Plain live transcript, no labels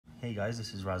Hey guys,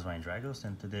 this is Razvan Dragos,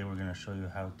 and today we're going to show you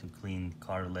how to clean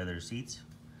car leather seats.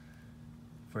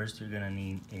 First, you're going to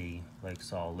need a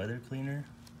Lexol leather cleaner,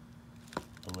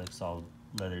 a Lexol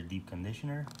leather deep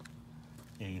conditioner,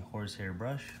 a horsehair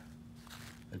brush,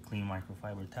 a clean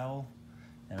microfiber towel,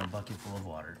 and a bucket full of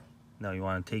water. Now you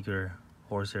want to take your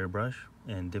horsehair brush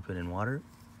and dip it in water.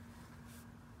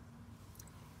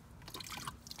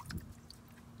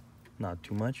 Not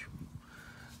too much.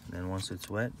 And then once it's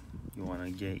wet, you want to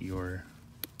get your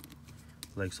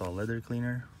Lexol leather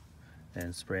cleaner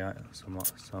and spray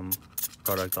some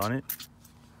product on it,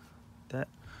 that,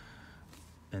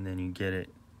 and then you get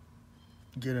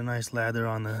a nice lather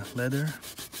on the leather.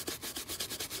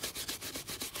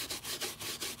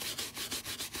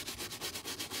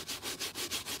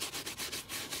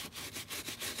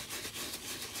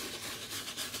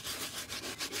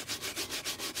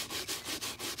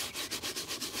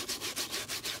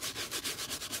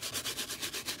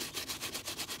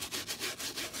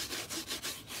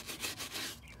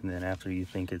 And then after you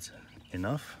think it's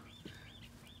enough,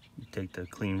 you take the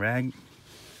clean rag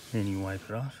and you wipe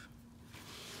it off.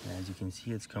 And as you can see,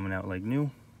 it's coming out like new.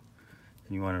 And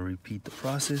you want to repeat the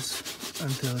process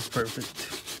until it's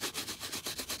perfect.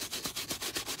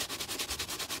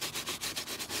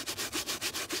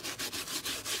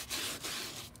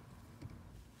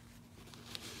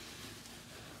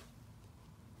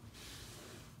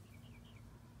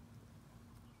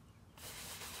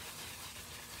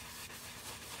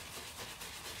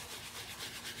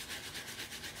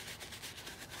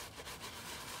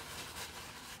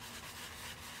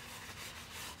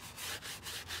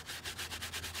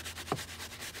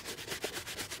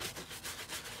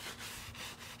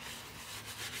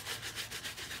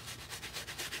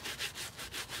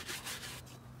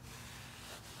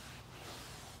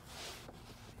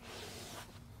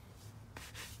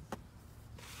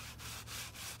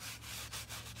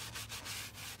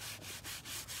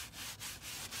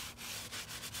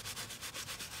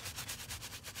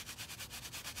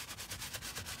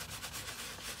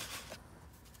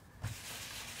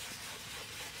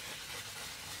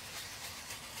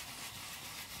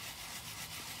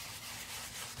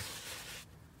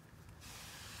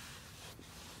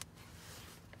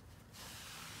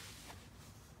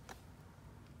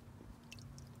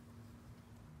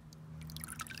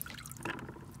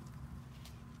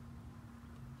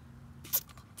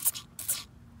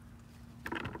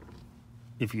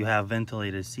 If you have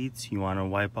ventilated seats, you want to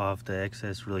wipe off the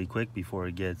excess really quick before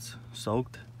it gets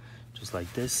soaked, just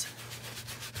like this.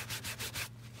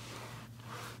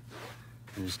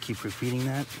 And just keep repeating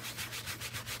that.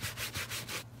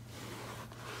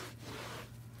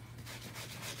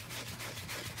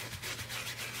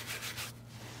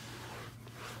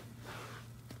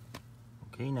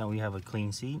 Okay, now we have a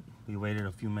clean seat. We waited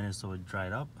a few minutes so it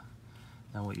dried up.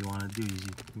 Now what you want to do is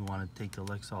you want to take the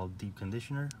Lexol deep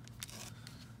conditioner,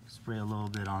 spray a little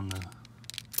bit on the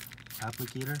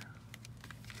applicator,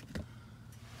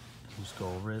 just go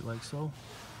over it like so.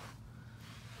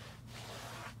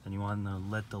 And you want to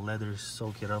let the leather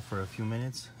soak it up for a few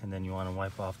minutes, and then you want to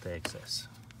wipe off the excess.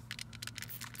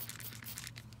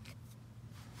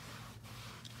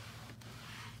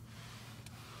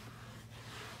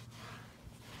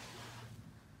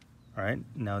 Alright,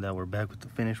 now that we're back with the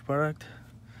finished product,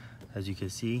 as you can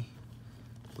see,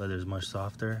 leather is much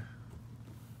softer,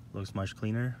 looks much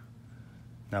cleaner.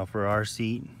 Now for our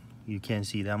seat, you can't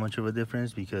see that much of a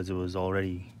difference because it was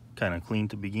already kind of clean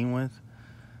to begin with,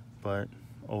 but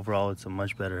overall it's a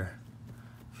much better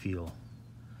feel.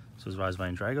 This is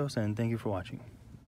Razvan Dragos, and thank you for watching.